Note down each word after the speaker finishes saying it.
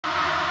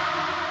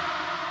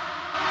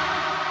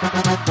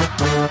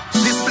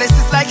This place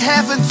is like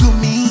heaven to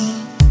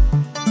me.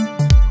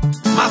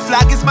 My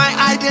flag is my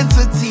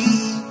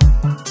identity.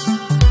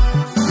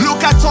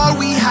 Look at all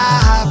we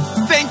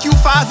have. Thank you,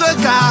 Father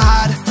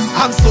God.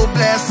 I'm so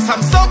blessed,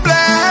 I'm so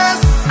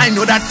blessed. I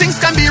know that things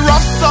can be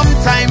rough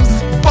sometimes,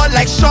 but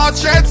like Short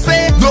Shirt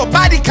say,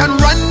 nobody can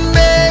run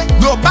me,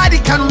 nobody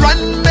can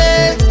run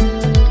me.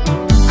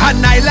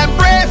 An island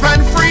brave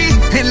and free,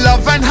 in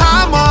love and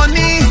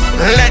harmony.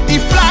 Let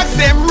the flags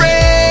them raise.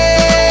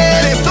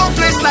 There's no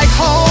place like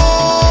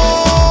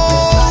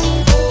home.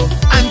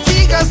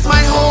 Antigua's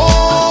my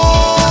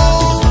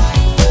home.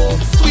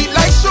 Sweet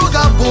like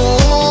sugar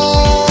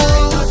bowl.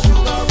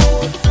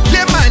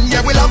 Yeah man,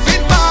 yeah we love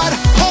it bad.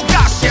 Oh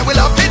gosh, yeah we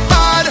love it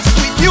bad.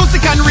 Sweet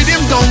music and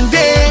rhythm down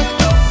there.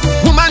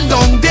 Woman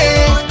down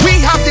there.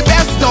 We have the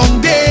best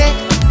down there.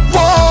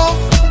 Whoa.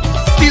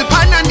 Steel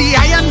pan and the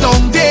iron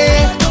down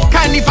there.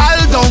 Carnival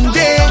down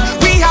there.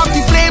 We have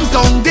the flames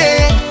down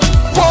there.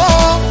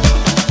 Whoa.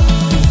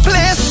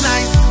 Place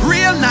nice,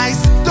 real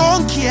nice.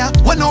 Don't care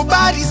what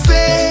nobody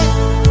say.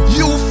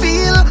 You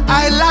feel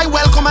I lie,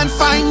 welcome and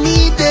find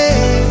me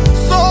there.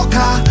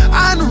 Soca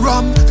and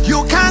rum,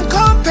 you can't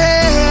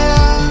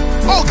compare.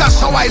 Oh gosh,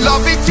 how I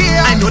love it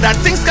here. I know that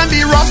things can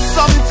be rough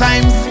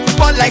sometimes,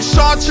 but like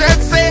Short Shirt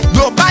say,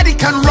 nobody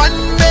can run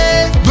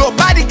me,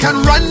 nobody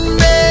can run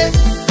me.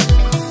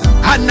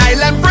 An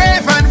island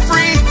brave and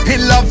free,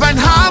 in love and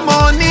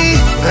harmony.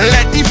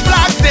 Let the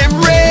flags them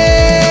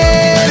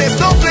raise. There's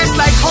no place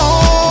like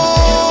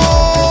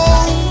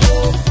home.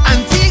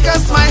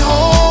 Antigua's my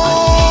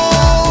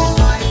home.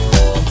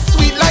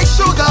 Sweet like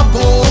sugar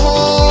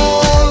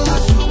bowl.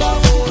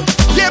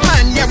 Yeah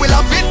man, yeah we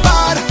love it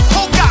bad.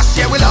 Oh gosh,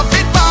 yeah we love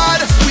it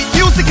bad. Sweet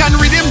music and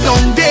rhythm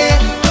down there.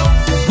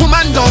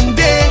 Woman down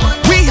there.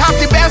 We have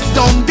the best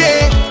down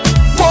there.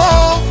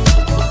 Whoa.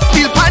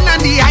 Steel pan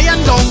and the iron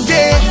down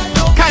there.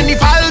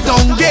 Carnival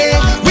down there.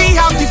 We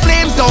have the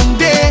flames down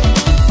there.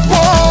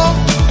 Whoa.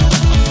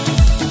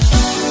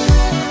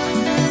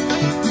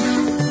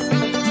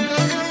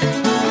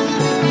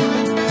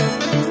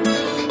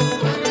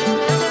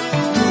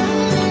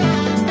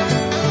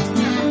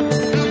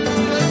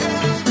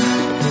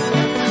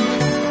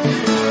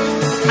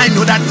 I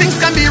know that things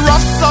can be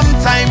rough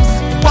sometimes,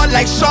 but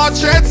like Short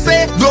Shirt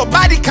say,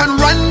 nobody can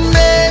run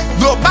me,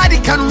 nobody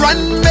can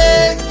run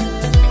me.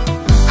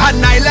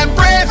 An island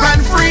brave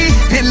and free,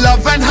 in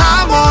love and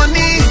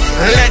harmony.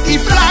 Let the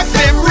flags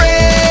them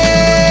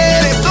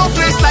raise. There's no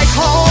place like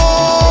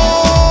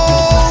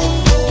home.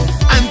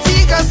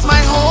 Antigua's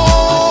my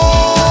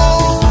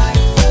home.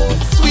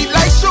 Sweet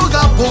like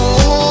sugar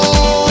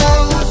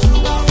bowl.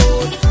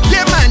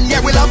 Yeah man,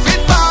 yeah we love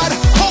it bad.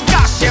 Oh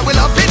gosh, yeah we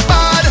love it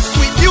bad.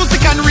 Sweet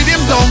music and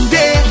rhythm down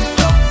there.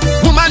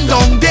 Woman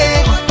down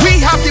there.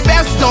 We have the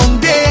best down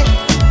there.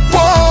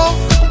 Whoa.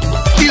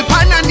 Steel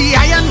pan and the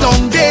iron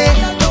down there.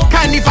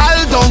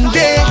 Carnival down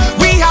there.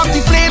 We have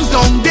the flames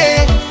down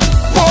there.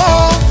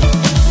 Whoa.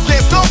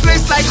 There's no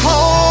place like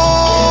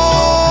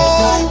home.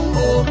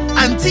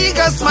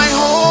 Antigua's my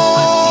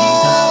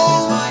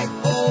home.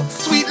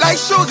 Sweet like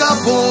sugar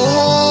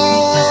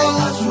bowl.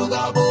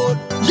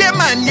 Yeah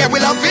man, yeah we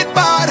love it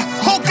bad.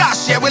 Oh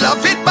gosh, yeah we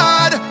love it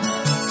bad.